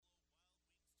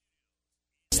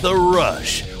The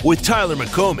Rush with Tyler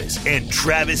McComas and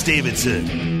Travis Davidson.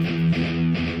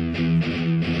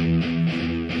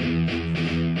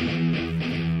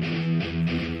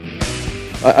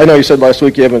 I know you said last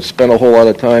week you haven't spent a whole lot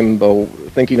of time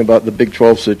thinking about the Big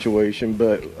 12 situation,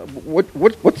 but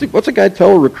what's a guy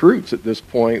tell recruits at this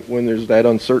point when there's that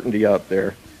uncertainty out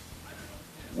there?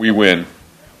 We win,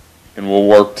 and we'll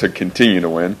work to continue to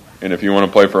win. And if you want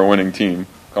to play for a winning team,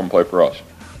 come play for us.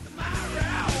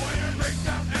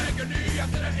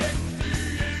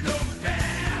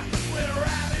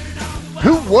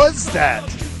 Who was that?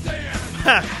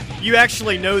 You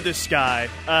actually know this guy.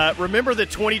 Remember the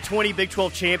 2020 Big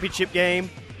 12 championship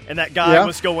game? And that guy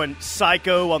was going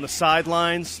psycho on the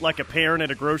sidelines like a parent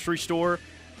at a grocery store?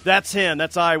 That's him.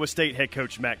 That's Iowa State head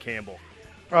coach Matt Campbell.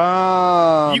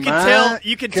 You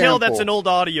can tell that's an old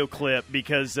audio clip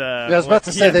because I was about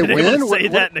to say they win. Say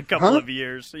that in a couple of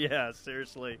years. Yeah,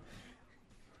 seriously.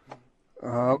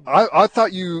 I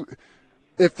thought you.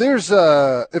 If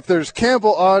there's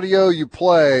Campbell audio you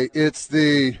play, it's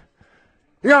the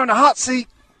you're on the hot seat.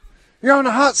 You're on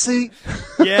the hot seat.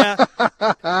 Yeah.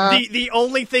 The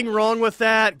only thing wrong with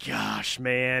that, gosh,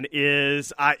 man,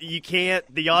 is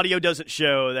the audio doesn't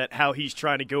show that how he's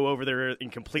trying to go over there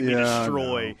and completely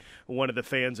destroy one of the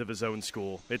fans of his own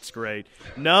school. It's great.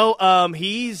 No,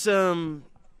 he's an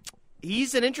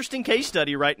interesting case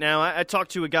study right now. I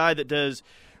talked to a guy that does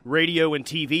radio and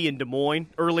TV in Des Moines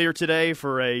earlier today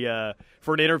for an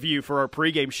interview for our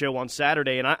pregame show on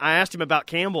Saturday, and I asked him about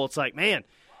Campbell. It's like, man,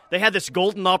 they had this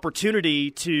golden opportunity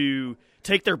to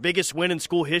take their biggest win in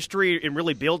school history and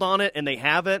really build on it, and they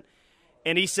haven't.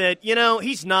 And he said,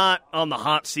 he's not on the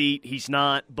hot seat. He's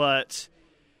not, but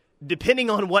depending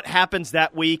on what happens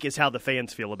that week is how the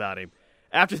fans feel about him.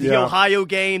 After the Ohio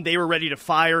game, they were ready to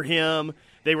fire him.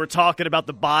 They were talking about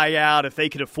the buyout if they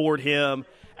could afford him.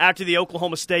 After the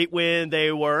Oklahoma State win,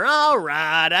 they were, all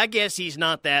right, I guess he's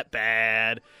not that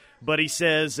bad. But he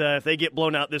says if they get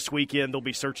blown out this weekend, they'll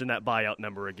be searching that buyout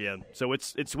number again. So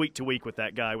it's week to week with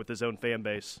that guy with his own fan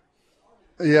base.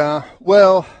 Yeah,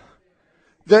 well,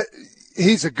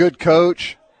 he's a good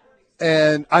coach,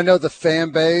 and I know the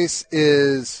fan base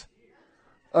is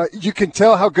you can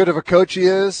tell how good of a coach he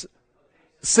is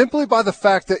simply by the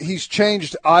fact that he's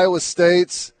changed Iowa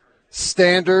State's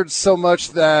standards so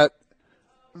much that,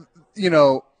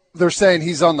 they're saying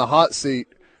he's on the hot seat.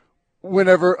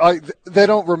 Whenever they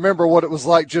don't remember what it was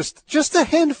like just a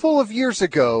handful of years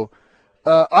ago,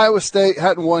 Iowa State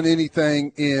hadn't won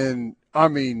anything in,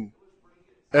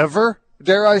 ever,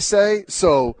 dare I say.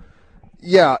 So,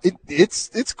 yeah,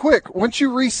 it's quick. Once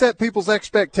you reset people's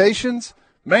expectations,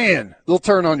 man, they'll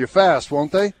turn on you fast,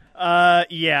 won't they?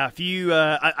 Yeah. If you,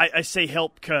 I say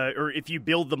help, or if you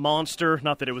build the monster,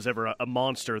 not that it was ever a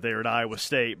monster there at Iowa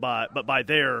State, but by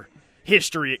their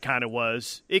history, it kind of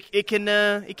was. It can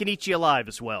eat you alive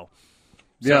as well.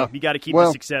 So you got to keep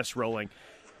the success rolling.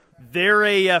 They're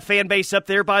a fan base up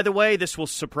there, by the way. This will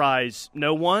surprise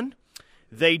no one.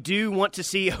 They do want to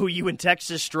see OU and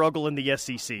Texas struggle in the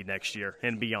SEC next year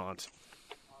and beyond.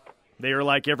 They are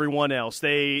like everyone else.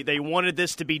 They wanted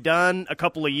this to be done a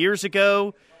couple of years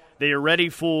ago. They are ready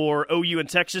for OU and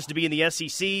Texas to be in the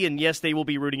SEC, and yes, they will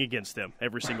be rooting against them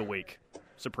every single week.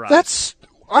 Surprise.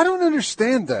 I don't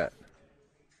understand that.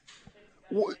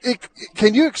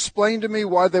 Can you explain to me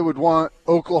why they would want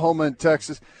Oklahoma and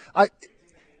Texas?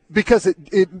 Because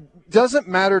it doesn't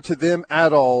matter to them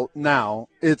at all now.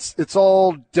 It's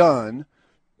all done.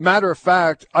 Matter of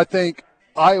fact, I think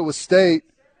Iowa State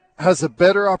has a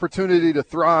better opportunity to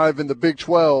thrive in the Big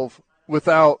 12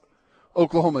 without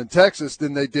Oklahoma and Texas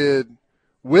than they did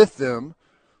with them.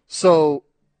 So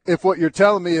if what you're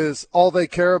telling me is all they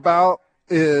care about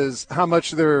is how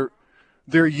much their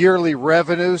yearly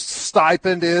revenue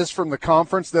stipend is from the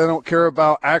conference, they don't care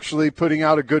about actually putting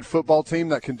out a good football team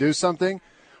that can do something,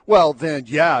 well, then,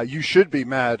 yeah, you should be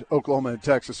mad Oklahoma and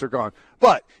Texas are gone.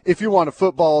 But if you want a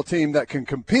football team that can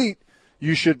compete,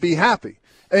 you should be happy.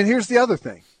 And here's the other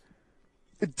thing.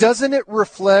 Doesn't it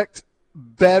reflect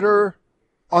better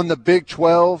on the Big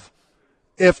 12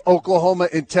 if Oklahoma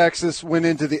and Texas went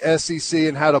into the SEC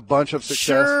and had a bunch of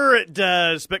success? Sure it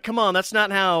does, but come on, that's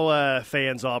not how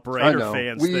fans operate. I know. Or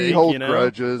fans we think, hold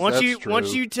grudges. Once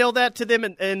true. you tell that to them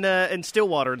in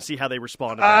Stillwater and see how they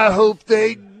respond to that. I hope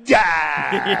they die.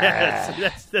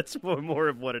 Yes, that's more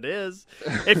of what it is.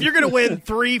 If you're going to win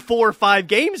 3, 4, 5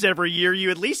 games every year,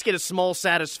 you at least get a small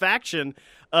satisfaction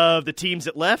of the teams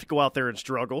that left go out there and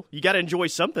struggle. You got to enjoy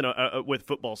something with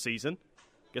football season.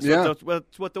 Guess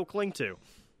that's what they'll cling to.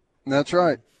 That's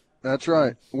right.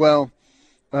 Well,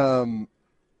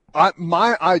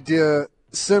 my idea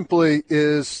simply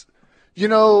is,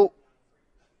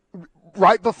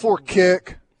 right before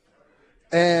kick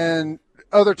and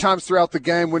other times throughout the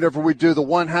game, whenever we do, the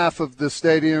one half of the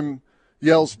stadium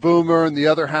yells Boomer and the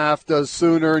other half does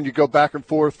Sooner, and you go back and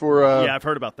forth for I've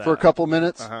heard about that. For a couple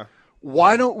minutes. Uh-huh.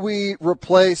 Why don't we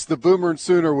replace the Boomer and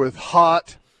Sooner with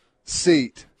hot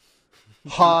seat?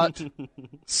 Hot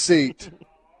seat.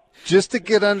 Just to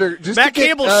get under. Just Matt to get,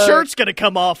 Campbell's shirt's going to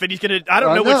come off, and he's going to. I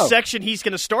don't know know which section he's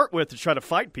going to start with to try to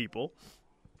fight people.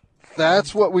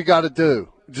 That's what we got to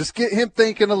do. Just get him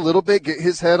thinking a little bit. Get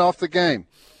his head off the game.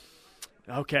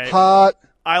 Okay. Hot.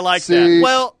 I like seat. that.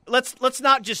 Well, let's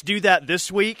not just do that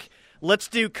this week. Let's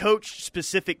do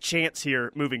coach-specific chants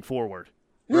here moving forward.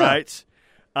 Yeah. Right?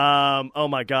 Oh,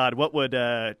 my God. What would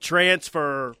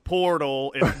transfer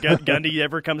portal if Gundy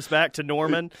ever comes back to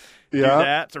Norman? Do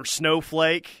that. Or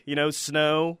Snowflake,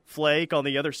 Snowflake on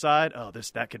the other side. Oh,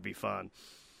 that could be fun.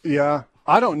 Yeah.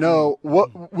 I don't know.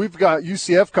 What we've got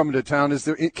UCF coming to town.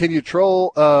 Can you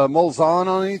troll Molzon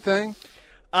on anything?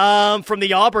 From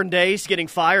the Auburn days, getting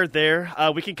fired there,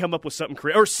 we can come up with something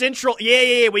creative. Or Central.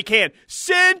 Yeah, we can.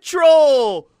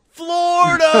 Central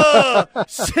Florida.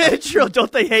 Central.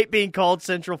 Don't they hate being called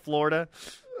Central Florida?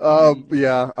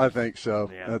 Yeah, I think so.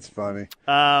 Yeah. That's funny.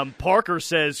 Parker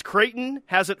says Creighton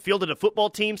hasn't fielded a football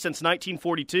team since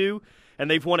 1942, and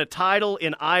they've won a title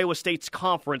in Iowa State's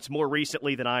conference more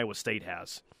recently than Iowa State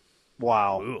has.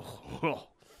 Wow. Ooh.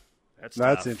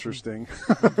 That's interesting.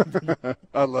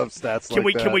 I love stats like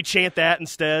that. Can we chant that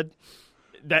instead?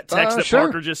 That text that sure.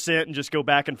 Parker just sent and just go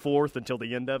back and forth until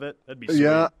the end of it? That'd be sweet.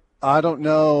 Yeah, I don't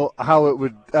know how it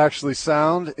would actually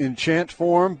sound in chant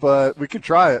form, but we could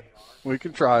try it.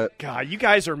 God, you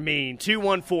guys are mean.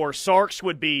 214. Sarks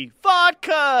would be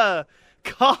vodka.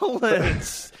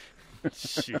 Collins.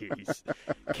 Jeez.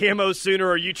 Camo Sooner,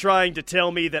 are you trying to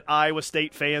tell me that Iowa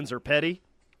State fans are petty?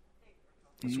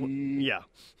 Yeah.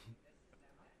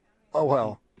 Oh,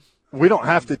 well, we don't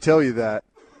have to tell you that.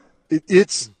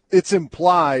 It's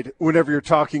implied whenever you're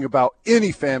talking about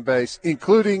any fan base,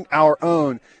 including our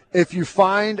own. If you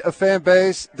find a fan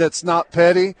base that's not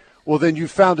petty, well, then you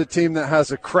found a team that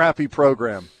has a crappy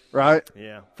program, right?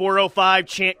 Yeah. 405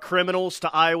 chant criminals to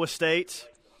Iowa State.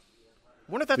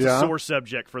 I wonder if that's a sore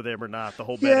subject for them or not, the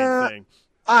whole betting thing.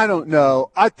 I don't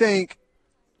know. I think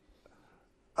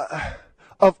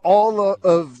of all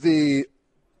of the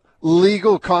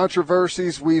legal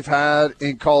controversies we've had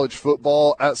in college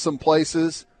football at some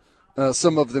places,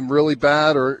 some of them really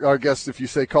bad, or I guess if you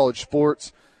say college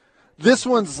sports, this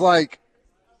one's like,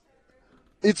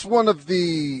 it's one of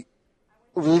the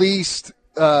least,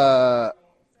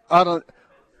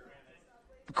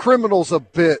 criminal's a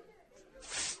bit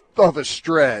of a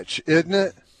stretch, isn't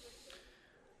it?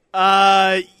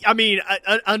 I mean,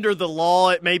 under the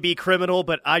law, it may be criminal,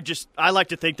 but I like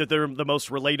to think that they're the most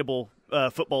relatable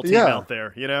football team out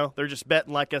there. They're just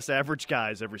betting like us average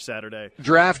guys every Saturday.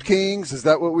 DraftKings, is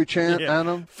that what we chant,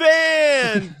 Adam?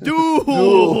 Fan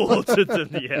duel.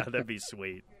 Yeah, that'd be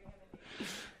sweet.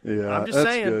 Yeah, I'm just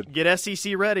saying, good. Get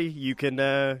SEC ready. You can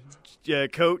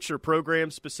coach or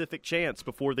program specific chants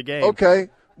before the game. Okay,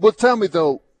 well, tell me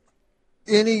though,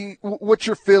 what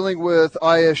you're feeling with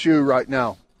ISU right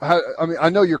now?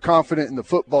 I know you're confident in the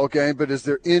football game, but is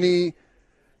there any?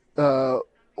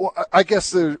 I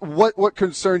guess what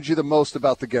concerns you the most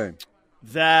about the game?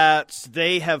 That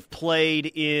they have played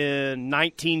in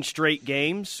 19 straight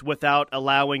games without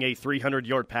allowing a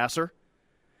 300-yard passer,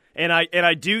 and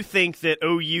I do think that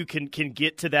OU can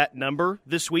get to that number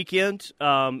this weekend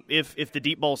if the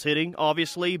deep ball's hitting,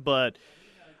 obviously, but.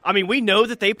 I mean, we know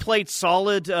that they played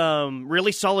solid,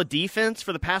 really solid defense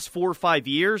for the past 4 or 5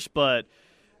 years, but,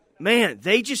 man,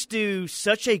 they just do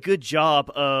such a good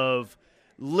job of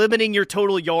limiting your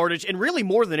total yardage and really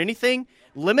more than anything,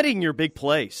 limiting your big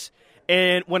plays.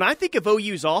 And when I think of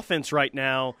OU's offense right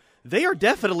now, they are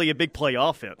definitely a big play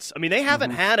offense. I mean, they haven't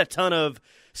had a ton of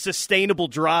sustainable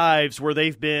drives where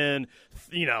they've been,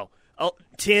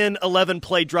 10, 11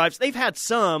 play drives. They've had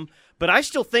some. But I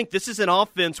still think this is an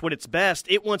offense when it's best.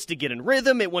 It wants to get in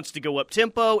rhythm. It wants to go up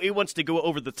tempo. It wants to go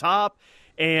over the top.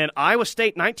 And Iowa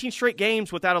State, 19 straight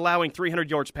games without allowing 300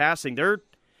 yards passing.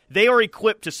 They are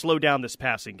equipped to slow down this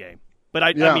passing game. But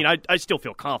I still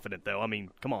feel confident, though. I mean,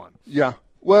 come on. Yeah.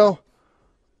 Well,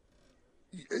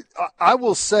 I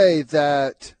will say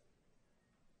that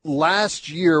last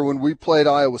year when we played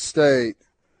Iowa State,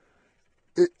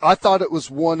 I thought it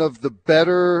was one of the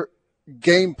better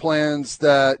game plans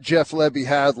that Jeff Lebby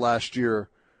had last year,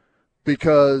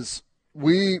 because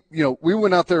we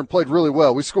went out there and played really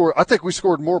well. I think we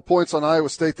scored more points on Iowa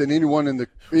State than anyone on their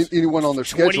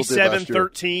schedule did last year.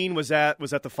 27-13 was that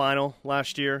the final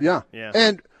last year? Yeah.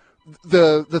 And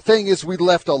the thing is, we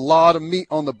left a lot of meat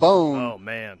on the bone. Oh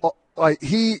man. like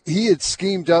he had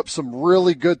schemed up some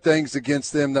really good things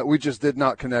against them that we just did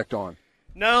not connect on.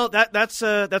 No, that's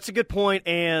a good point.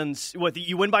 And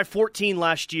you win by 14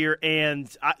 last year, and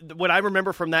what I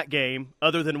remember from that game,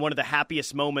 other than one of the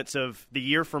happiest moments of the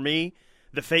year for me,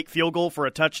 the fake field goal for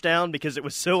a touchdown because it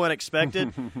was so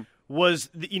unexpected, was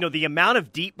the amount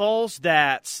of deep balls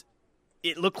that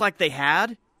it looked like they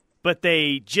had, but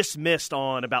they just missed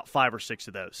on about 5 or 6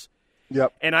 of those.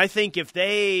 Yep. And I think if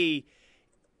they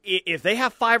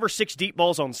have 5 or 6 deep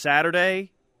balls on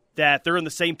Saturday, that they're in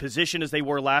the same position as they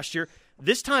were last year.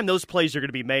 This time, those plays are going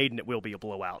to be made, and it will be a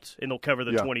blowout, and they'll cover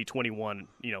the 2021,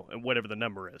 and whatever the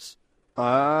number is.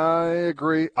 I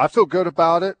agree. I feel good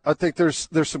about it. I think there's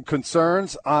some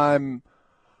concerns. I'm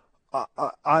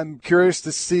curious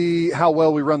to see how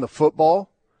well we run the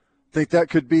football. I think that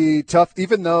could be tough,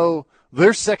 even though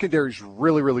their secondary is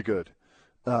really, really good.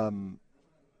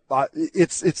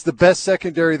 It's the best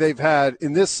secondary they've had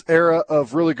in this era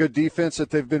of really good defense that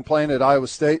they've been playing at Iowa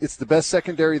State. It's the best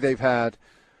secondary they've had.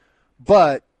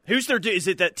 But is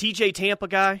it that TJ Tampa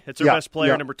guy? That's their best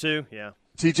player, number 2? Yeah.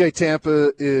 TJ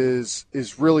Tampa is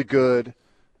really good.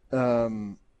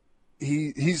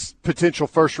 He's potential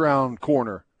first-round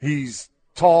corner. He's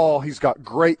tall. He's got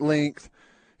great length.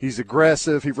 He's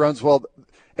aggressive. He runs well.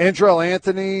 Andrell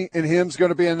Anthony and him's going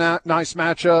to be a nice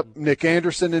matchup. Nick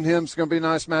Anderson and him's going to be a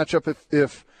nice matchup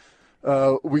if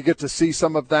we get to see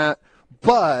some of that.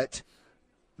 But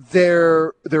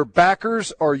their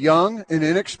backers are young and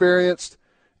inexperienced,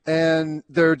 and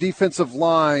their defensive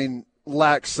line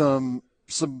lacks some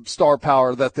star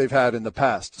power that they've had in the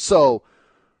past. So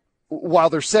while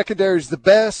their secondary is the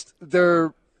best,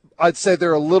 I'd say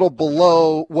they're a little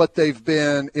below what they've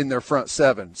been in their front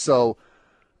 7. So,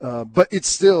 but it's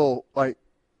still like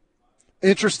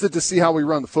interested to see how we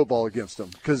run the football against them,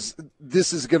 because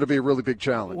this is going to be a really big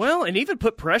challenge. Well, and even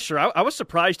put pressure. I was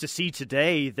surprised to see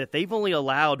today that they've only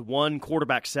allowed 1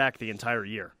 quarterback sack the entire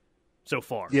year so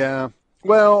far. Yeah.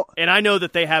 Well, and I know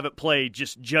that they haven't played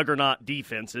just juggernaut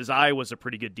defenses. Iowa's a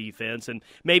pretty good defense, and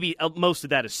maybe most of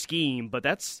that is scheme, but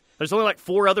there's only like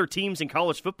 4 other teams in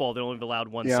college football that only have allowed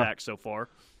 1 sack so far.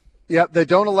 Yeah, they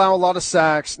don't allow a lot of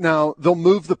sacks. Now, they'll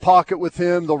move the pocket with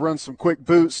him. They'll run some quick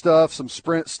boot stuff, some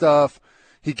sprint stuff.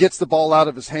 He gets the ball out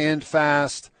of his hand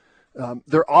fast.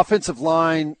 Their offensive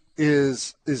line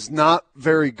is not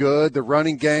very good. The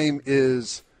running game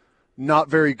is not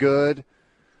very good.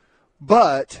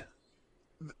 But,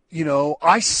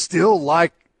 I still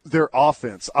like their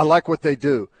offense. I like what they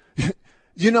do.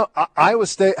 Iowa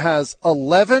State has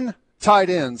 11 tight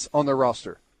ends on their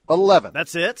roster. 11.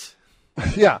 That's it?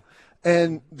 Yeah.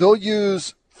 And they'll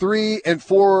use 3 and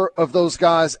 4 of those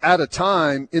guys at a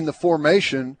time in the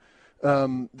formation.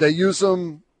 They use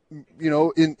them,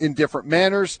 in different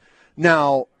manners.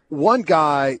 Now, one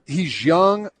guy, he's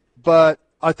young, but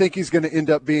I think he's going to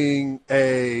end up being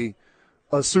a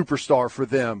superstar for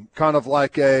them, kind of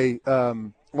like why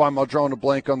am I drawing a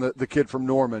blank on the kid from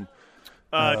Norman?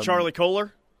 Charlie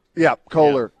Kohler? Yeah,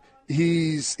 Kohler. Yeah.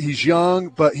 He's young,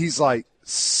 but he's like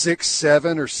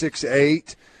 6'7" or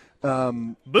 6'8".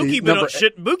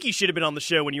 Buki should have been on the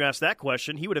show when you asked that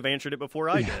question. He would have answered it before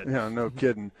I did. Yeah, no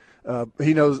kidding.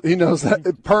 He knows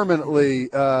that permanently.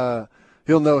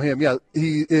 He'll know him. Yeah,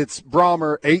 it's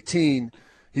Brahmer, 18.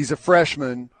 He's a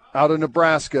freshman out of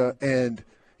Nebraska, and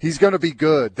he's going to be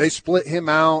good. They split him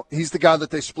out. He's the guy that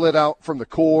they split out from the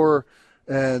core,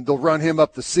 and they'll run him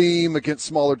up the seam against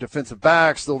smaller defensive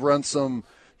backs. They'll run some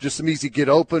easy get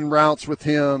open routes with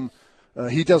him.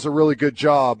 He does a really good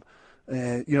job.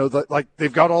 And,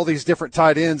 they've got all these different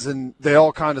tight ends, and they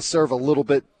all kind of serve a little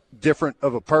bit different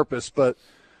of a purpose, but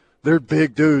they're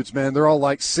big dudes, man. They're all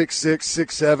like 6'6",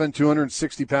 6'7",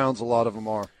 260 pounds, a lot of them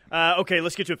are. Okay,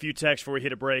 let's get to a few texts before we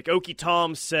hit a break. Okie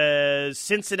Tom says,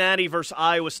 Cincinnati versus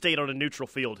Iowa State on a neutral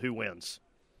field. Who wins?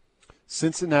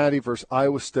 Cincinnati versus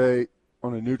Iowa State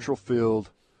on a neutral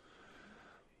field.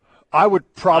 I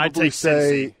would probably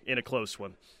say in a close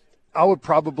one. I would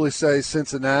probably say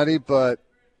Cincinnati, but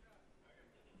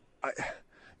I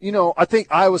think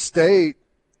Iowa State's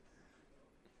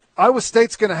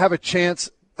going to have a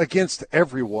chance against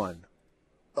everyone.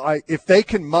 If they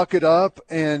can muck it up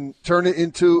and turn it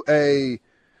into a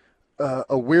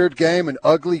weird game, an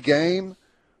ugly game,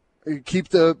 keep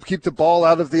the ball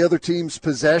out of the other team's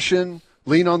possession,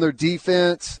 lean on their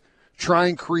defense, try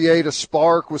and create a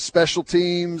spark with special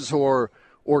teams or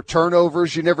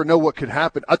turnovers, you never know what could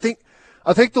happen. I think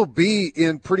they'll be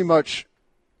in pretty much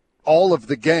all of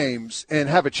the games and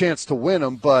have a chance to win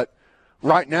them, but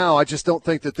right now I just don't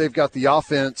think that they've got the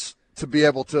offense to be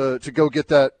able to go get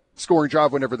that scoring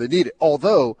drive whenever they need it.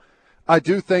 Although I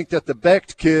do think that the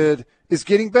Becht kid is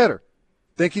getting better.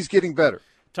 Think he's getting better.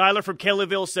 Tyler from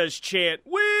Kellyville says, chant,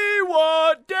 "We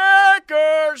want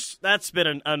Deckers." That's been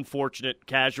an unfortunate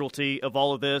casualty of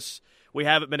all of this. We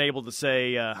haven't been able to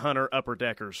say Hunter Upper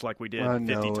Deckers like we did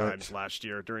 50 times last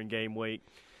year during game week.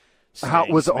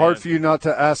 Was it hard for you not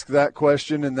to ask that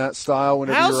question in that style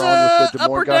whenever you were on with the Des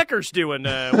Moines Upper guy? Deckers doing?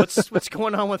 What's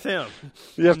going on with him?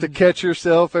 You have to catch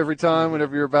yourself every time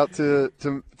whenever you're about to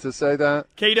say that.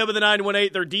 KW the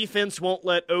 918, their defense won't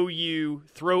let OU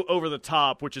throw over the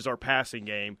top, which is our passing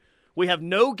game. We have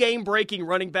no game-breaking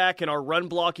running back, and our run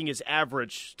blocking is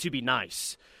average to be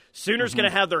nice. Sooners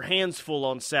going to have their hands full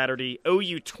on Saturday.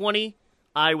 OU 20,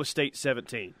 Iowa State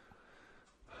 17.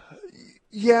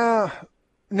 Yeah.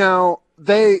 Now,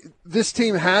 this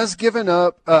team has given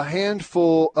up a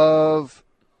handful of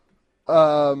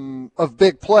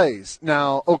big plays.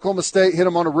 Now, Oklahoma State hit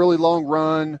them on a really long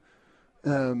run.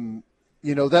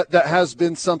 That has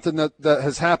been something that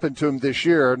has happened to them this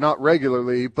year, not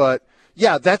regularly, but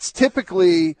yeah, that's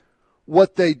typically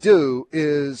what they do.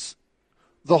 Is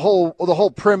the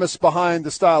whole premise behind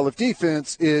the style of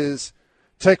defense is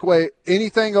take away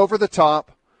anything over the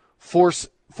top, force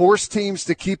teams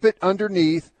to keep it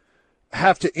underneath,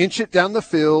 have to inch it down the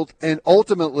field, and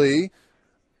ultimately,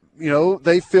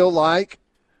 they feel like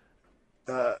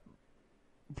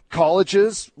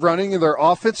colleges running in their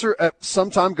offense are at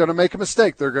some time going to make a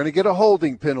mistake. They're going to get a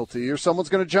holding penalty, or someone's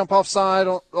going to jump offside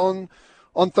on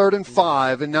 3rd and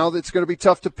 5, and now it's going to be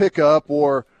tough to pick up,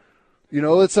 or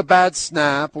it's a bad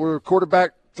snap, or a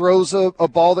quarterback throws a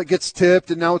ball that gets tipped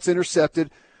and now it's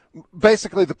intercepted.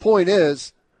 Basically, the point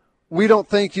is, we don't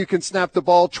think you can snap the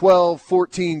ball 12,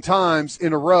 14 times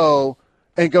in a row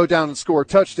and go down and score a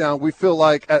touchdown. We feel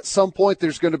like at some point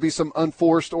there's going to be some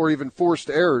unforced or even forced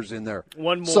errors in there.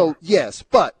 One more. So, yes,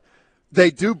 but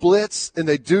they do blitz and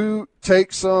they do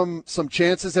take some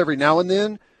chances every now and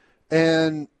then.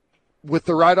 And with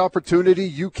the right opportunity,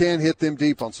 you can hit them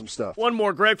deep on some stuff. One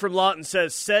more. Greg from Lawton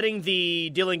says, setting the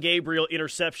Dylan Gabriel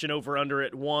interception over-under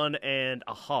at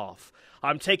 1.5.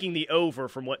 I'm taking the over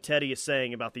from what Teddy is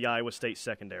saying about the Iowa State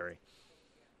secondary.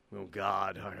 Oh,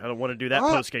 God. I don't want to do that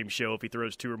postgame show if he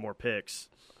throws 2 or more picks.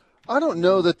 I don't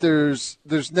know that there's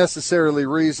necessarily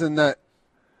reason that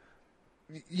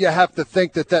you have to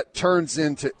think that turns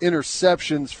into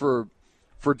interceptions for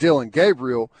Dylan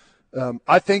Gabriel.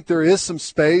 I think there is some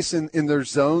space in their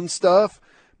zone stuff.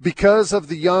 Because of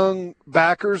the young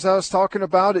backers I was talking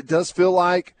about, it does feel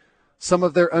like some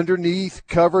of their underneath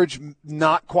coverage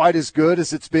not quite as good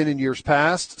as it's been in years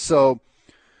past. So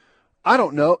I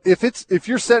don't know. If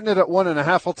you're setting it at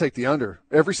 1.5, I'll take the under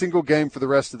every single game for the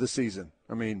rest of the season.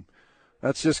 I mean,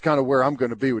 that's just kind of where I'm going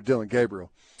to be with Dylan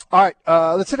Gabriel. All right,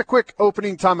 let's hit a quick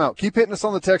opening timeout. Keep hitting us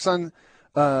on the text line.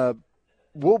 I'm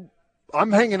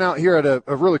hanging out here at a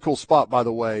really cool spot, by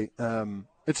the way.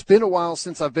 It's been a while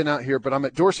since I've been out here, but I'm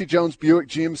at Dorsey Jones Buick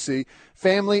GMC,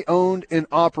 family-owned and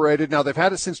operated. Now, they've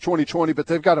had it since 2020, but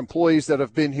they've got employees that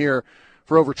have been here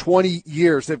for over 20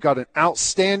 years. They've got an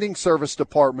outstanding service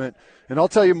department, and I'll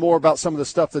tell you more about some of the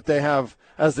stuff that they have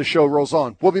as the show rolls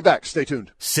on. We'll be back. Stay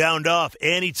tuned. Sound off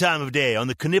any time of day on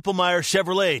the Knippelmeyer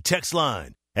Chevrolet text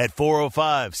line at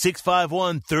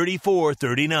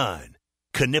 405-651-3439.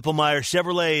 Knippelmeyer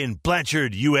Chevrolet in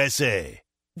Blanchard, USA.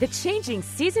 The changing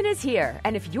season is here,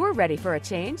 and if you're ready for a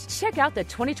change, check out the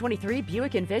 2023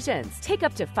 Buick Envisions. Take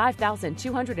up to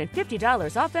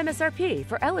 $5,250 off MSRP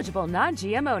for eligible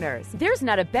non-GM owners. There's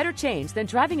not a better change than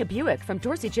driving a Buick from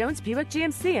Dorsey Jones Buick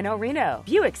GMC in El Reno.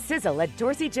 Buick sizzle at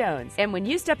Dorsey Jones, and when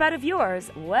you step out of yours,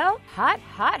 well, hot,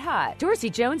 hot, hot. Dorsey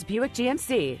Jones Buick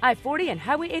GMC, I-40 and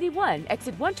Highway 81,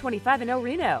 exit 125 in El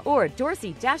Reno, or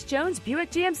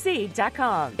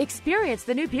dorsey-jonesbuickgmc.com. Experience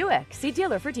the new Buick. See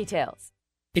dealer for details.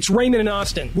 It's Raymond and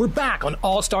Austin. We're back on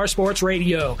All-Star Sports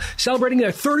Radio. Celebrating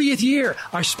their 30th year,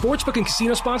 our sportsbook and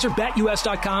casino sponsor,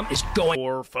 BetUS.com, is going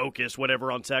or focus,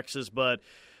 whatever, on Texas, but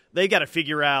they got to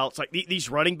figure out, it's like these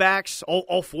running backs,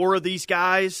 all 4 of these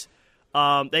guys,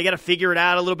 they got to figure it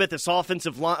out a little bit. This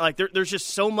offensive line, like there's just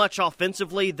so much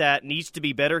offensively that needs to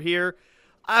be better here.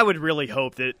 I would really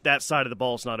hope that side of the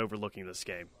ball is not overlooking this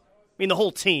game. I mean, the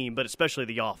whole team, but especially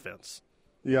the offense.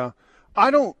 Yeah.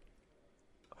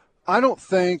 I don't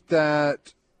think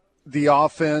that the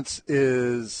offense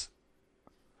is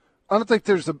 – I don't think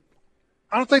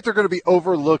they're going to be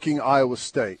overlooking Iowa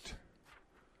State.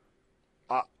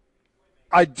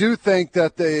 I do think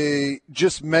that they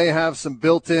just may have some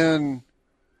built-in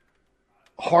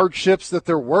hardships that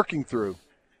they're working through,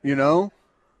 you know?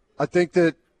 I think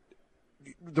that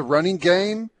the running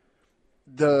game,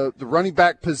 the running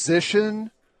back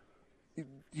position –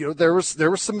 you know, there was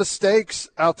some mistakes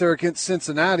out there against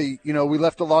Cincinnati. You know, we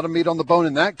left a lot of meat on the bone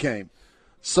in that game.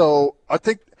 So I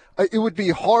think it would be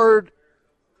hard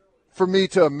for me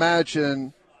to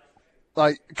imagine,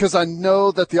 because I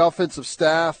know that the offensive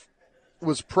staff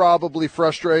was probably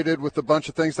frustrated with a bunch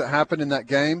of things that happened in that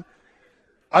game.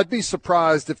 I'd be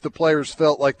surprised if the players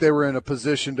felt like they were in a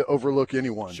position to overlook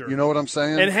anyone. Sure. You know what I'm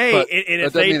saying? And hey,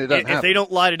 if they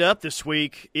don't light it up this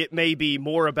week, it may be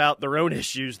more about their own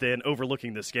issues than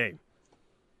overlooking this game.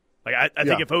 Like I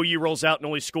think if OU rolls out and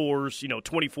only scores,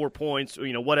 24 points,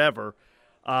 whatever,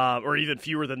 or even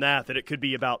fewer than that it could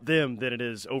be about them than it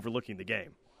is overlooking the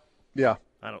game. Yeah.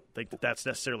 I don't think that's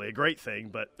necessarily a great thing,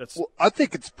 but that's. Well, I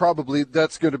think it's probably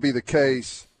that's going to be the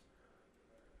case.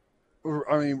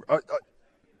 I mean,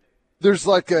 there's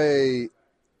you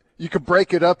could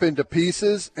break it up into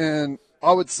pieces, and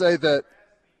I would say that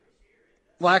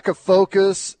lack of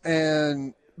focus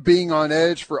and being on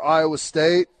edge for Iowa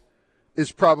State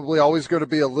is probably always going to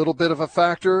be a little bit of a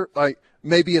factor. Like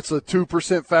maybe it's a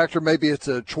 2% factor, maybe it's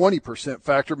a 20%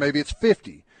 factor, maybe it's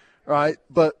 50%. Right,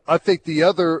 but I think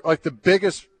the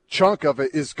biggest chunk of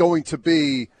it is going to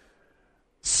be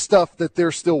stuff that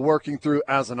they're still working through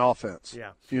as an offense.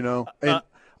 Yeah, and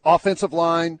offensive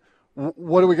line.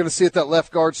 What are we going to see at that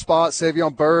left guard spot?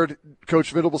 Savion Byrd,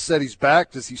 Coach Venable said he's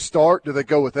back. Does he start? Do they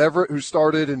go with Everett, who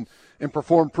started and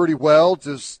performed pretty well?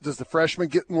 Does the freshman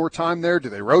get more time there? Do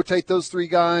they rotate those three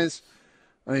guys?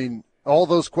 I mean, all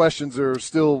those questions are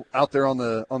still out there on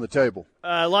the table.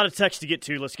 A lot of text to get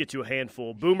to. Let's get to a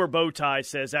handful. Boomer Bowtie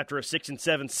says, after a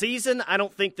 6-7 season, I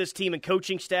don't think this team and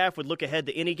coaching staff would look ahead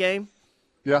to any game.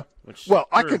 Yeah. Well,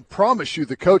 I can promise you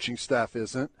the coaching staff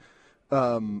isn't.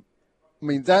 I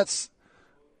mean, that's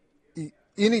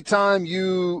anytime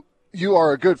you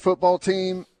are a good football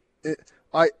team.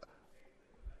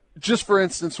 Just for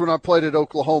instance, when I played at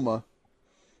Oklahoma,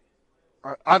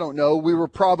 I don't know, we were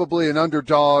probably an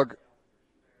underdog.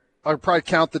 I'd probably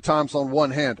count the times on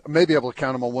one hand. I may be able to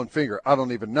count them on one finger. I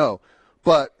don't even know.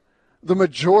 But the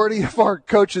majority of our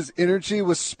coach's energy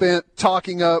was spent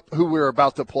talking up who we were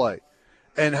about to play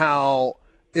and how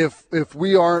if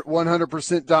we aren't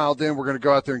 100% dialed in, we're going to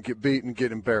go out there and get beat and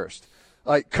get embarrassed.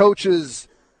 Like coaches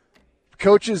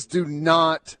do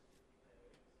not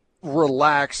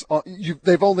relax.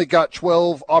 They've only got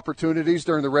 12 opportunities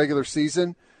during the regular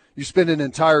season. You spend an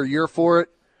entire year for it.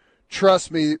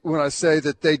 Trust me when I say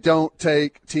that they don't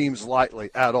take teams lightly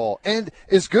at all. And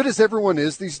as good as everyone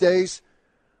is these days,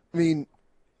 I mean,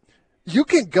 you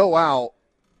can go out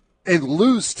and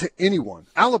lose to anyone.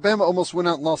 Alabama almost went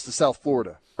out and lost to South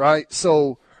Florida, right?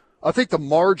 So I think the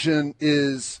margin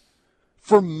is,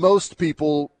 for most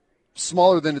people,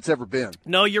 smaller than it's ever been.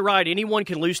 No, you're right. Anyone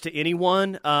can lose to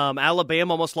anyone.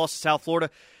 Alabama almost lost to South Florida.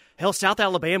 Hell, South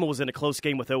Alabama was in a close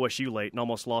game with OSU late and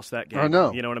almost lost that game. I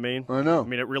know. You know what I mean? I know. I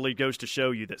mean, it really goes to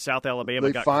show you that South Alabama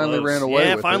got finally close. ran away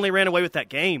yeah, with finally it. ran away with that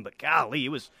game. But golly, it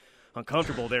was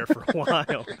uncomfortable there for a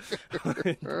while.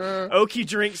 Okie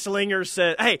Drink Slinger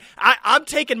said, hey, I'm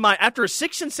taking my – after a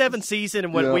 6-7 season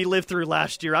and what we lived through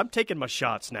last year, I'm taking my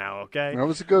shots now, okay? That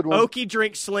was a good one. Okie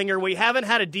Drink Slinger, we haven't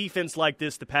had a defense like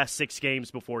this the past 6 games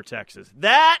before Texas.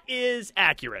 That is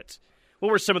accurate. What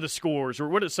were some of the scores, or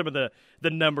what are some of the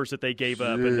numbers that they gave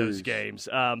up in those games?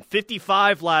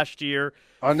 55 last year,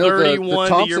 I know 31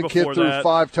 the the year Thompson kid before threw that.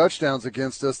 5 touchdowns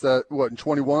against us. That in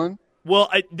 21?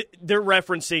 Well, they're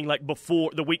referencing like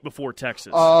the week before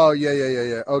Texas. Oh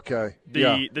yeah. Okay.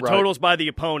 The totals by the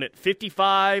opponent: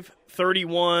 55,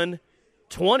 31,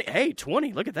 20. Hey,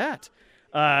 20. Look at that.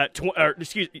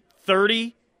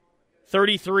 30,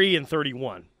 33, and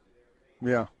 31.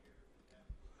 Yeah.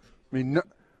 I mean,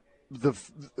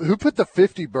 who put the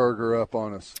 50 burger up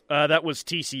on us? That was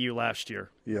TCU last year.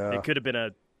 Yeah. It could have been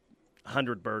a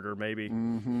 100 burger, maybe.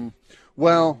 Mm-hmm.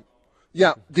 Well,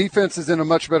 yeah, defense is in a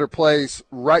much better place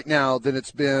right now than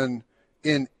it's been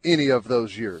in any of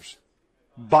those years,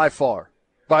 by far,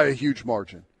 by a huge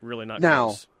margin. Really not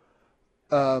now.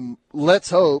 Close. Let's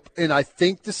hope, and I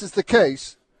think this is the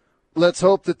case. Let's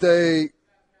hope that they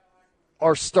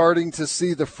are starting to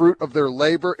see the fruit of their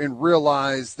labor and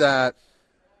realize that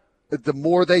the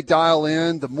more they dial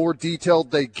in, the more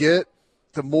detailed they get,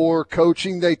 the more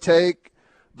coaching they take,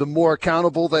 the more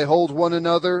accountable they hold one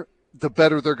another, the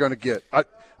better they're going to get.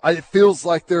 It feels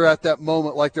like they're at that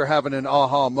moment, like they're having an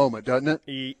aha moment, doesn't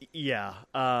it? Yeah.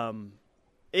 I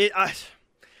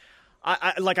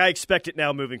expect it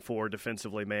now moving forward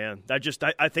defensively, man.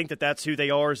 I think that's who they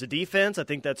are as a defense. I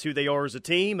think that's who they are as a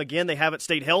team. Again, they haven't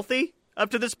stayed healthy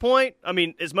up to this point. I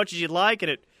mean, as much as you'd like, and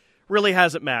it really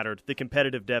hasn't mattered. The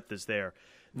competitive depth is there.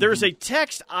 There's a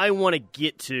text I want to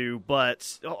get to,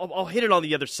 but I'll hit it on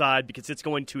the other side because it's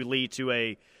going to lead to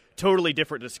a totally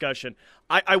different discussion.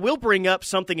 I will bring up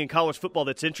something in college football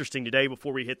that's interesting today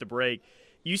before we hit the break.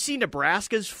 You see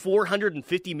Nebraska's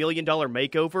 $450 million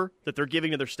makeover that they're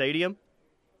giving to their stadium?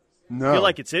 No. I feel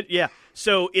like it's it. Yeah.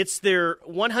 So it's their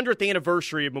 100th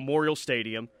anniversary of Memorial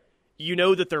Stadium. You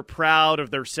know that they're proud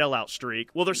of their sellout streak.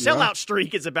 Well, their sellout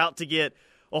streak is about to get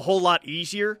a whole lot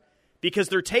easier because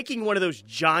they're taking one of those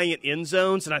giant end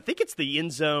zones, and I think it's the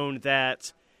end zone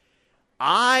that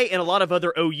I and a lot of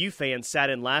other OU fans sat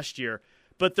in last year,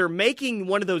 but they're making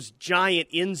one of those giant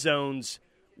end zones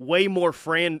way more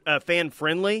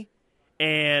fan-friendly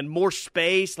and more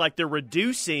space. Like they're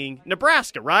reducing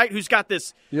Nebraska, right, who's got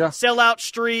this sellout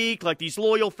streak, like these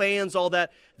loyal fans, all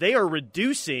that. They are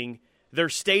reducing their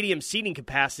stadium seating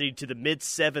capacity to the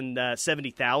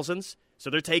mid-70,000s. So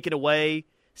they're taking away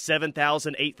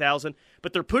 7,000, 8,000.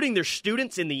 But they're putting their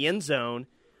students in the end zone,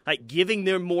 like giving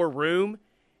them more room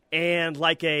and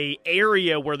like a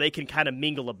area where they can kind of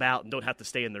mingle about and don't have to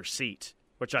stay in their seat,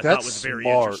 which I thought was very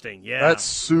interesting. Yeah, that's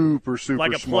super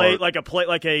like a smart. like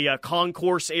a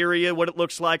concourse area, what it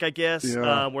looks like, I guess,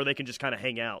 where they can just kind of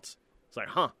hang out. It's like,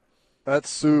 That's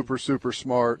super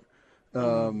smart.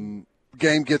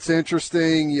 Game gets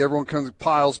interesting. Everyone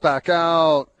piles back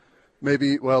out.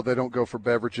 Maybe, they don't go for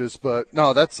beverages, but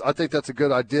no, I think that's a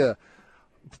good idea.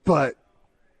 But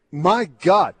my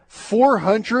God,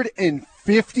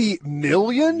 $450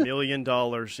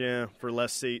 million for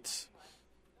less seats.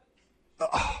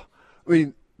 I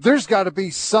mean, there's got to be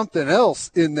something else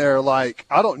in there. Like,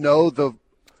 I don't know, the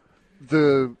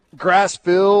grass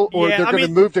fill, or they're going to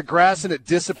move to grass and it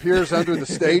disappears under the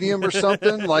stadium or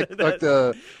something.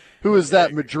 Who is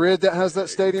that? Madrid that has that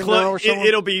stadium now or something?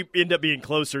 It'll end up being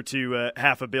closer to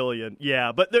 $500 million.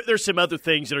 Yeah, but there's some other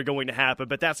things that are going to happen,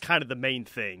 but that's kind of the main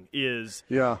thing is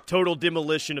total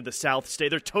demolition of the South State.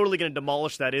 They're totally going to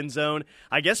demolish that end zone.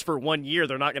 I guess for 1 year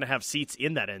they're not going to have seats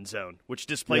in that end zone, which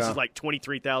displaces like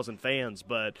 23,000 fans.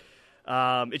 But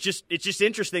it's just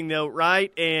interesting though,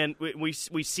 right? And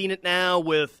we've seen it now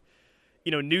with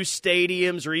new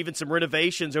stadiums or even some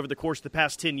renovations over the course of the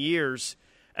past 10 years.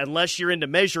 Unless you're into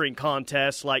measuring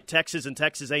contests like Texas and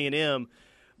Texas A&M,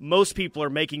 most people are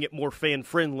making it more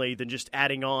fan-friendly than just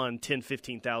adding on 10,000,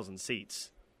 15,000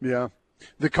 seats. Yeah.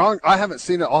 I haven't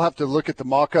seen it. I'll have to look at the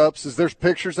mock-ups. There's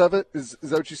pictures of it? Is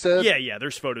that what you said? Yeah,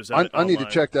 there's photos of it. I need to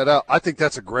check that out. I think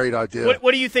that's a great idea.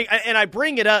 What do you think? And I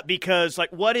bring it up because,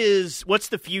 what's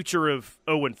the future of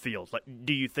Owen Field?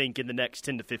 Do you think in the next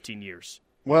 10 to 15 years?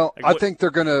 Well, I think they're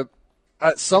going to,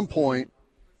 at some point,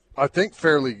 I think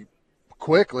fairly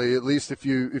quickly, at least if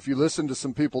you listen to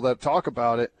some people that talk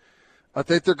about it, I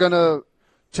think they're going to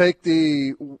take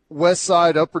the west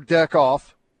side upper deck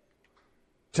off,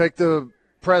 take the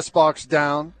press box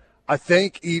down. I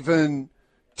think even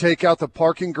take out the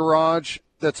parking garage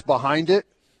that's behind it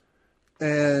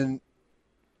and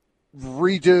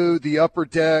redo the upper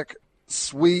deck,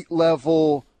 suite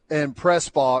level, and press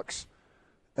box,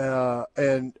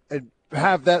 and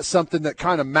have that something that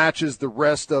kind of matches the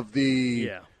rest of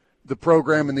the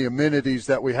program and the amenities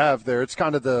that we have there. It's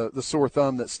kind of the sore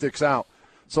thumb that sticks out.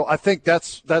 So I think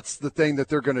that's the thing that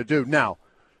they're going to do. Now,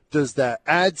 does that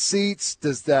add seats?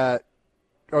 Are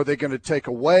they going to take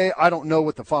away? I don't know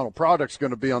what the final product's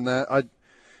going to be on that.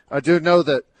 I do know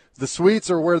that the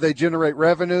suites are where they generate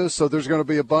revenue, so there's going to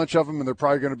be a bunch of them, and they're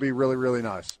probably going to be really, really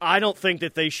nice. I don't think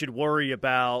that they should worry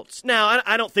about – now,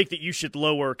 I don't think that you should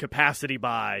lower capacity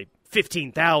by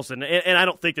 15,000, and I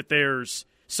don't think that there's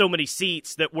 – so many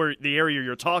seats that were the area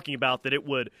you're talking about that it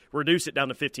would reduce it down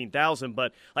to 15,000.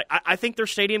 But I think their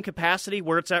stadium capacity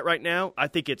where it's at right now, I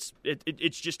think it's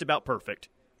just about perfect,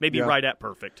 maybe right at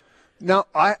perfect. Now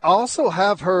I also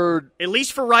have heard, at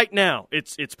least for right now,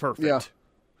 it's perfect. Yeah,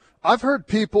 I've heard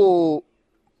people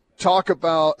talk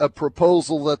about a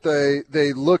proposal that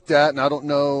they looked at, and I don't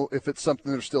know if it's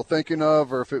something they're still thinking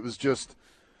of or if it was just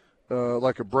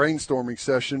like a brainstorming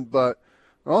session. But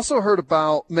I also heard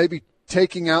about maybe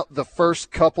taking out the first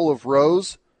couple of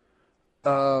rows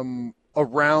around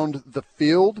the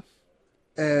field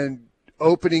and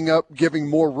opening up, giving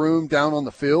more room down on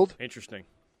the field. Interesting.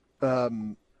 I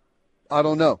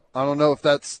don't know. I don't know if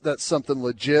that's something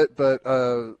legit, but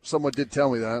someone did tell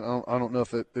me that. I don't know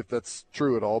if that's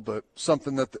true at all, but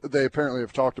something that they apparently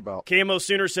have talked about. Camo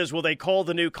Sooner says, will they call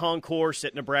the new concourse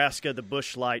at Nebraska the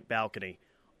Busch Light balcony?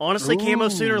 Honestly, Camo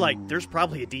Sooner, there's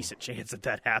probably a decent chance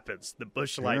that happens, the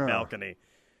Busch Light balcony.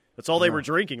 That's all they were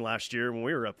drinking last year when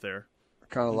we were up there.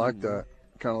 Kind of like that.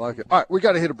 Kind of like it. All right, we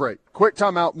got to hit a break. Quick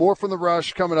timeout. More from The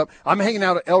Rush coming up. I'm hanging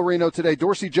out at El Reno today.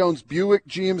 Dorsey Jones Buick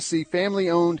GMC,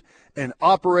 family-owned and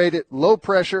operated, low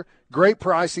pressure, great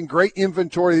pricing, great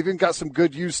inventory. They've even got some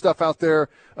good used stuff out there.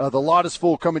 The lot is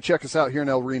full. Come and check us out here in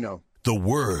El Reno. The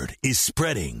word is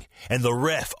spreading, and the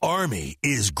Ref Army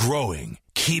is growing.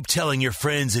 Keep telling your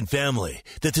friends and family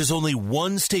that there's only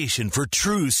one station for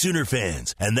true Sooner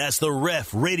fans, and that's the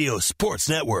Ref Radio Sports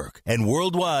Network, and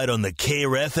worldwide on the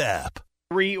KREF app.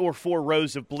 3 or 4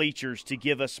 rows of bleachers to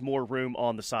give us more room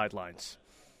on the sidelines.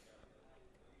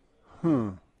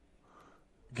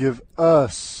 Give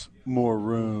us more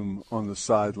room on the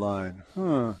sideline.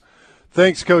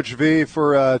 Thanks, Coach V,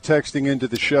 for texting into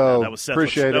the show. That was Seth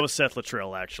Appreciate it. That was Seth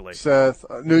Luttrell, actually. Seth,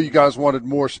 I knew you guys wanted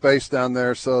more space down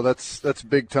there, so that's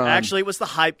big time. Actually, it was the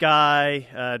hype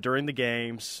guy during the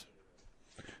games.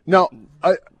 No,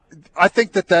 I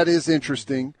think that is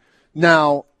interesting.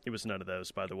 Now, it was none of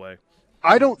those, by the way.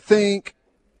 I don't think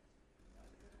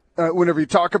whenever you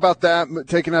talk about that,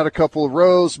 taking out a couple of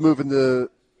rows, moving the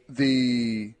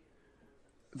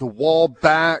wall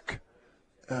back,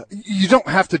 you don't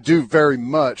have to do very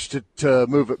much to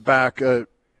move it back a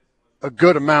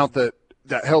good amount that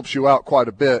helps you out quite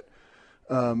a bit.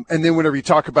 And then whenever you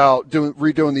talk about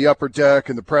redoing the upper deck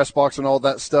and the press box and all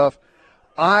that stuff,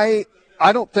 I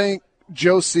don't think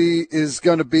Joe C is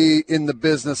going to be in the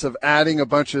business of adding a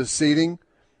bunch of seating.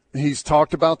 He's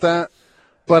talked about that.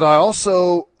 But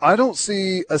I don't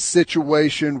see a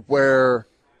situation where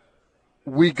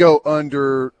we go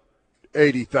under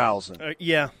 80,000.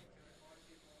 Yeah.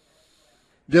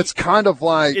 That's kind of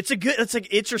like it's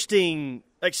like interesting.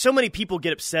 Like, so many people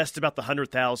get obsessed about the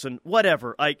 100,000.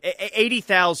 Whatever. Like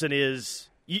 80,000 is.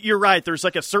 You're right. There's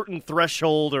like a certain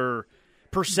threshold or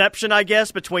perception, I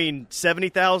guess, between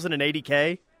 70,000 and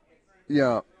 80K.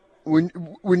 Yeah.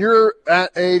 When you're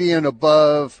at 80 and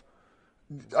above,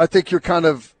 I think you're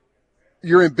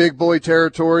in big boy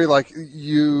territory. Like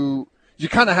you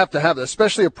kind of have to have that,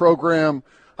 especially a program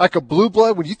like a Blue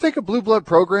Blood. When you think of Blue Blood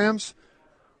programs,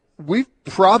 we've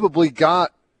probably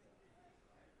got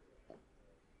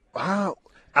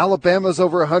Alabama's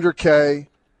over 100K.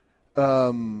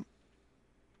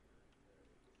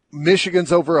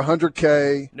 Michigan's over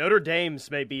 100K. Notre Dame's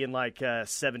may be in like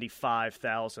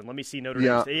 75,000. Let me see Notre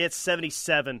Dame's. It's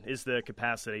 77 is the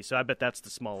capacity, so I bet that's the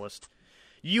smallest.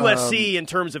 USC, in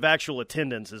terms of actual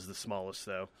attendance, is the smallest,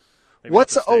 though. Maybe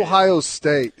what's Ohio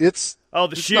State? The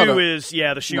shoe is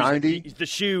 90? The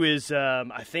shoe is,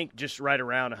 I think, just right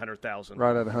around 100,000.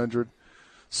 Right at 100.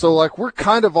 So, like, we're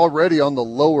kind of already on the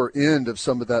lower end of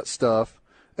some of that stuff.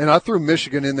 And I threw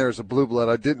Michigan in there as a blue blood.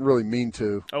 I didn't really mean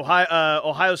to.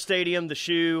 Ohio Stadium, the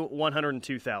shoe,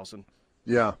 102,000.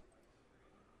 Yeah.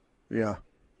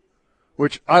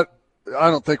 Which I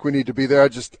don't think we need to be there.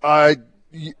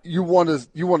 You want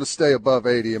to stay above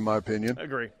 80, in my opinion.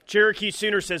 Agree. Cherokee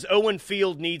Sooner says Owen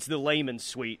Field needs the layman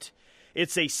suite.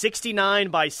 It's a 69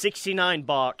 by 69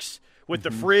 box with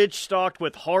the fridge stocked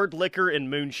with hard liquor and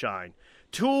moonshine.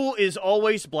 Tool is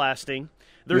always blasting.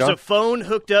 There's a phone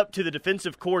hooked up to the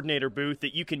defensive coordinator booth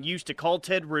that you can use to call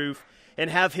Ted Roof and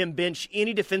have him bench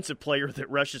any defensive player that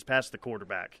rushes past the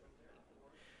quarterback.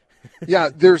 Yeah,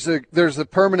 there's a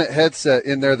permanent headset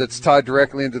in there that's tied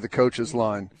directly into the coach's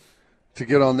line to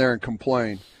get on there and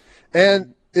complain.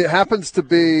 And it happens to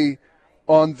be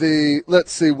on the,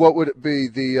 let's see, what would it be?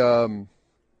 The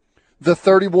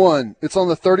 31. It's on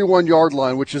the 31-yard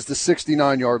line, which is the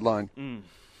 69-yard line.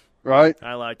 Right?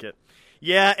 I like it.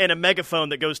 Yeah, and a megaphone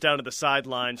that goes down to the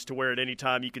sidelines to where at any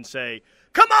time you can say,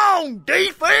 "Come on,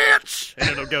 defense!" and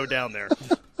it'll go down there.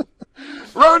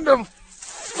 Run the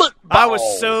football. I was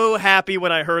so happy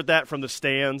when I heard that from the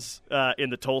stands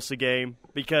in the Tulsa game,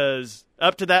 because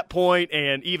up to that point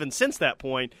and even since that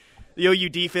point, the OU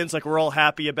defense, like, we're all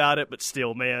happy about it, but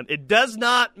still, man, it does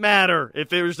not matter. If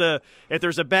there's a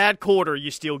bad quarter, you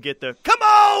still get the "Come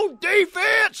on,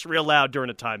 defense!" real loud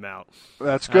during a timeout.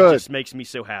 That's good. It just makes me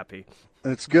so happy.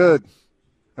 It's good.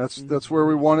 That's where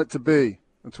we want it to be.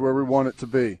 That's where we want it to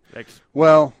be. Thanks.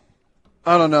 Well,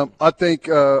 I don't know. I think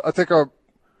our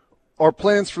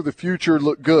plans for the future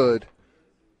look good.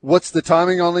 What's the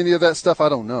timing on any of that stuff? I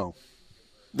don't know.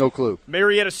 No clue.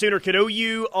 Marietta Sooner, could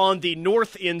OU on the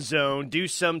north end zone do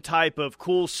some type of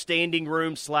cool standing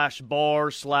room /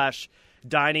 bar /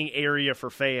 dining area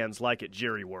for fans like at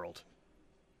Jerry World?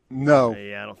 No.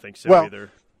 Yeah, I don't think so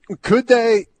either. Could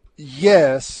they?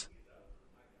 Yes.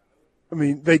 I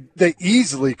mean, they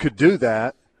easily could do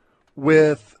that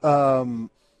with you'd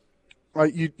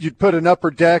put an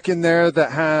upper deck in there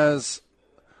that has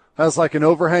like an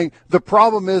overhang. The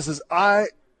problem is I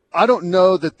don't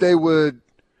know that they would.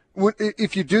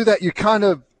 If you do that, you kind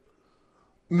of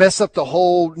mess up the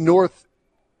whole north,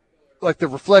 like the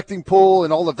reflecting pool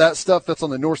and all of that stuff that's on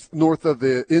the north of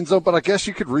the end zone. But I guess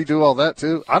you could redo all that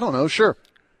too. I don't know. Sure.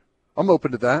 I'm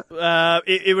open to that.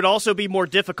 It would also be more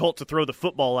difficult to throw the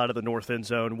football out of the north end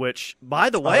zone, which, by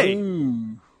the way,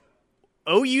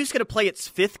 OU's going to play its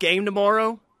 5th game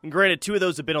tomorrow And granted, 2 of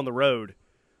those have been on the road.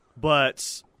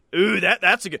 But,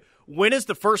 that's a good – when is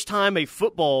the first time a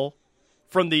football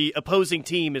from the opposing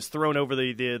team is thrown over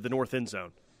the north end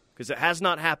zone? Because it has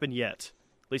not happened yet.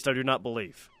 At least I do not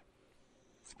believe.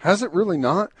 Has it really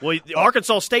not? Well,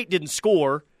 Arkansas State didn't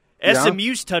score.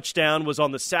 SMU's touchdown was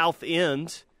on the south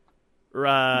end.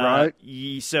 Right.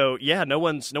 So, yeah, no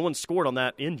one's scored on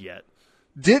that end yet.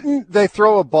 Didn't they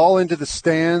throw a ball into the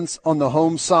stands on the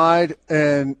home side,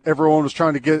 and everyone was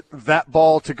trying to get that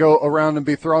ball to go around and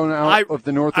be thrown out of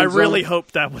the north end zone? I really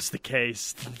hope that was the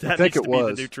case. That I think needs it to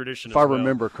was, be the new tradition if I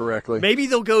remember correctly. Maybe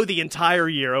they'll go the entire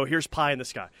year. Oh, here's pie in the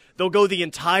sky. They'll go the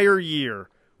entire year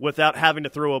without having to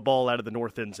throw a ball out of the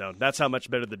north end zone. That's how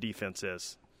much better the defense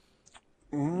is.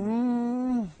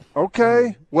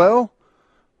 Okay. Well,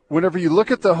 whenever you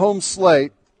look at the home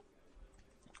slate,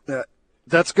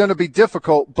 that's going to be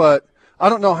difficult, but I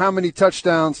don't know how many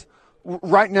touchdowns.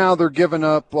 Right now they're giving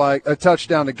up like a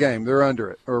touchdown a game. They're under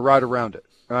it or right around it,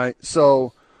 right?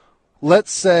 So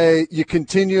let's say you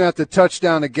continue at the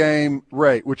touchdown a game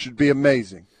rate, which would be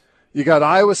amazing. You got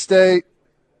Iowa State,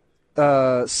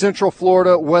 Central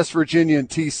Florida, West Virginia, and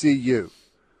TCU.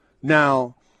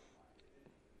 Now,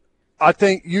 I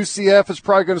think UCF is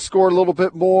probably going to score a little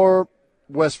bit more.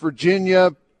 West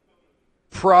Virginia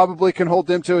probably can hold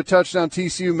them to a touchdown.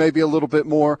 TCU maybe a little bit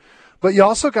more. But you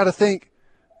also got to think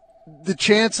the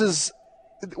chances,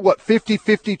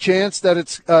 50-50 chance that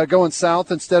it's going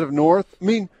south instead of north? I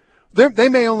mean, they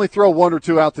may only throw 1 or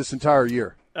 2 out this entire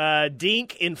year.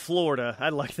 Dink in Florida. I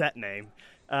like that name.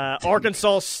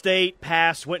 Arkansas State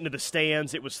pass went into the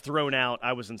stands. It was thrown out.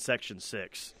 I was in Section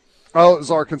 6. Oh, it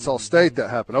was Arkansas State that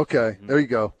happened. Okay, there you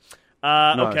go.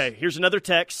 Nice. Okay, here's another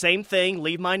text. Same thing.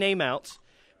 Leave my name out.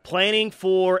 Planning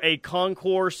for a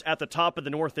concourse at the top of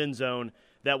the north end zone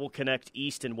that will connect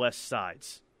east and west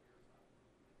sides.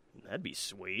 That'd be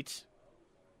sweet.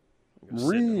 I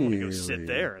want to go sit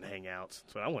there and hang out.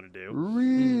 That's what I want to do.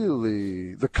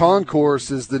 Really? The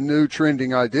concourse is the new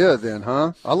trending idea then,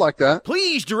 huh? I like that.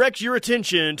 Please direct your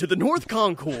attention to the North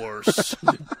Concourse.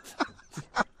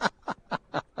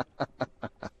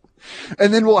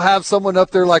 And then we'll have someone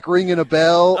up there like ringing a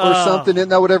bell or something. Isn't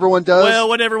that what everyone does? Well,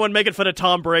 when everyone making fun of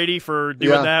Tom Brady for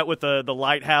doing that with the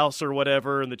lighthouse or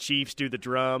whatever, and the Chiefs do the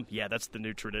drum. Yeah, that's the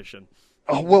new tradition.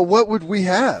 Oh, well, what would we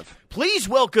have? Please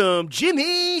welcome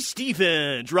Jimmy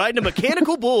Stevens riding a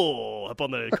mechanical bull up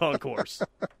on the concourse.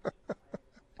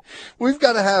 We've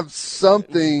got to have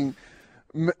something.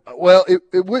 Well,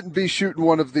 it wouldn't be shooting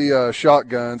one of the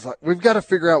shotguns. We've got to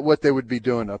figure out what they would be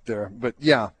doing up there. But,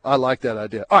 yeah, I like that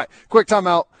idea. All right, quick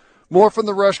timeout. More from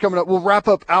The Rush coming up. We'll wrap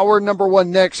up hour number 1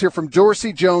 next here from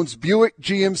Dorsey Jones Buick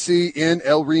GMC in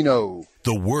El Reno.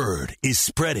 The word is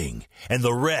spreading, and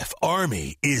the Ref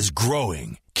Army is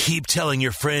growing. Keep telling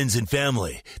your friends and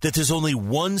family that there's only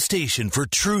one station for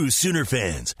true Sooner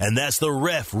fans, and that's the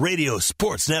Ref Radio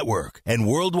Sports Network, and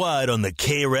worldwide on the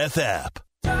KREF app.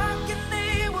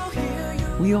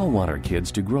 We all want our kids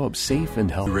to grow up safe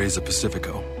and healthy. Raise a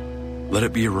Pacifico. Let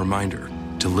it be a reminder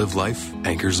to live life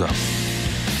anchors up.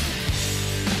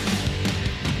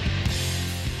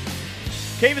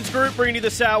 Cavens Group bringing you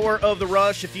this hour of The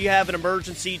Rush. If you have an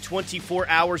emergency 24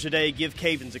 hours a day, give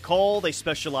Cavens a call. They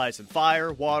specialize in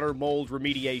fire, water, mold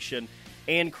remediation,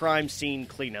 and crime scene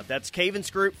cleanup. That's Cavens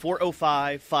Group,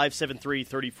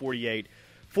 405-573-3048.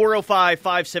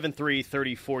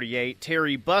 405-573-3048.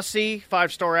 Terry Bussey,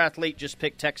 5-star athlete, just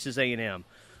picked Texas A&M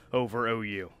over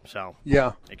OU. So,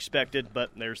 yeah, expected, but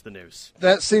there's the news.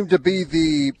 That seemed to be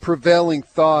the prevailing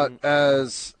thought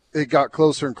as it got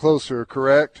closer and closer,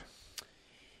 correct?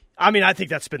 I mean, I think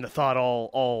that's been the thought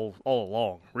all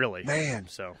along, really. Man,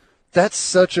 so that's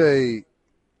such a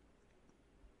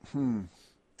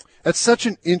that's such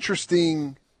an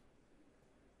interesting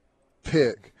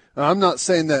pick. Now, I'm not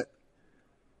saying that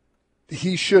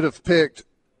he should have picked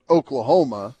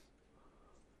Oklahoma,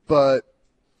 but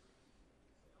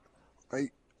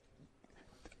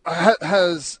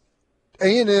has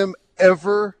A&M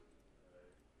ever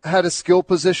had a skill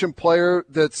position player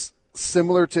that's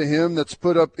similar to him that's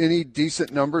put up any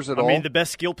decent numbers at all? I mean, the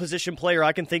best skill position player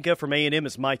I can think of from A&M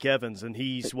is Mike Evans, and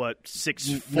he's, 6'4",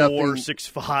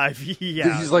 6'5".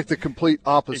 Yeah. He's like the complete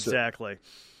opposite. Exactly.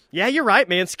 Yeah, you're right,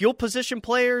 man. Skill position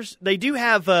players, they do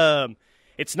have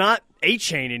it's not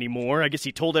A-Chain anymore. I guess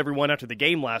he told everyone after the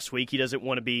game last week he doesn't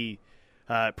want to be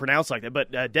pronounced like that.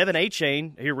 But Devin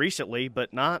A-Chain here recently,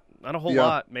 but not a whole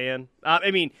lot, man.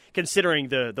 I mean, considering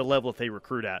the level that they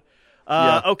recruit at.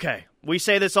 Okay, we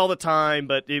say this all the time,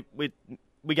 but we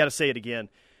got to say it again.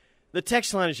 The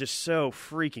text line is just so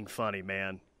freaking funny,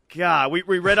 man. God,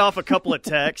 we read off a couple of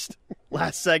texts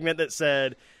last segment that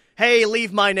said, hey,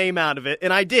 leave my name out of it.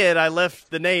 And I did. I left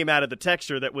the name out of the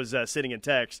texter that was sitting in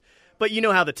text. But you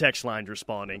know how the text line's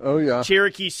responding. Oh, yeah.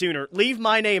 Cherokee Sooner, leave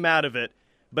my name out of it.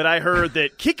 But I heard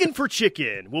that kicking for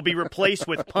chicken will be replaced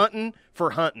with punting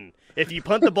for hunting. If you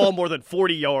punt the ball more than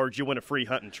 40 yards, you win a free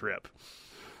hunting trip.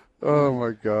 Oh,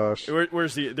 my gosh.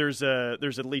 Where's there's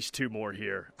at least two more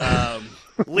here.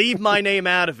 Leave my name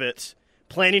out of it.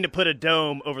 Planning to put a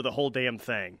dome over the whole damn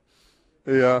thing.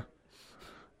 Yeah.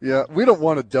 Yeah, we don't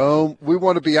want a dome. We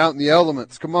want to be out in the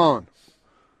elements. Come on.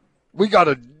 We got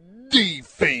a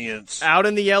defense. Out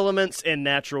in the elements and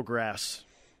natural grass.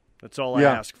 That's all I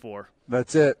ask for.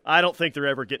 That's it. I don't think they're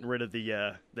ever getting rid of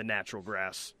the natural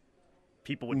grass.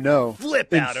 People would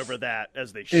flip out over that,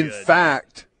 as they should. In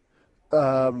fact,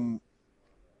 I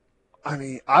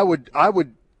mean, I would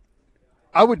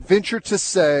venture to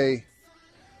say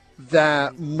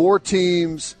that more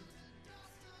teams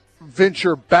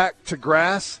venture back to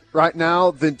grass right now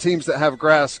than teams that have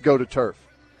grass go to turf.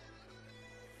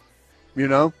 You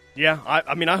know? Yeah,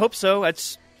 I mean, I hope so.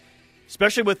 That's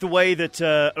especially with the way that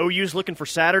OU's looking for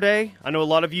Saturday. I know a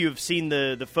lot of you have seen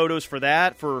the photos for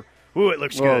that. It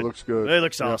looks good. It looks good. It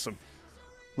looks awesome.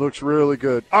 Looks really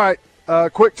good. All right.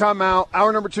 Quick timeout.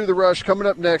 Hour number 2 of The Rush coming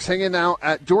up next. Hanging out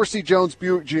at Dorsey Jones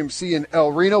Buick GMC in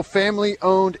El Reno. Family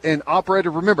owned and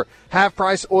operated. Remember,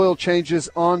 half-price oil changes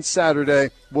on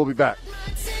Saturday. We'll be back.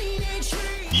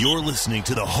 You're listening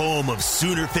to the home of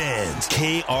Sooner fans,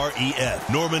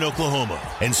 KREF, Norman, Oklahoma,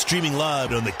 and streaming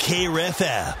live on the KREF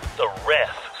app. The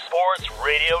Ref Sports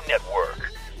Radio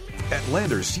Network. At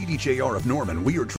Landers CDJR of Norman, we are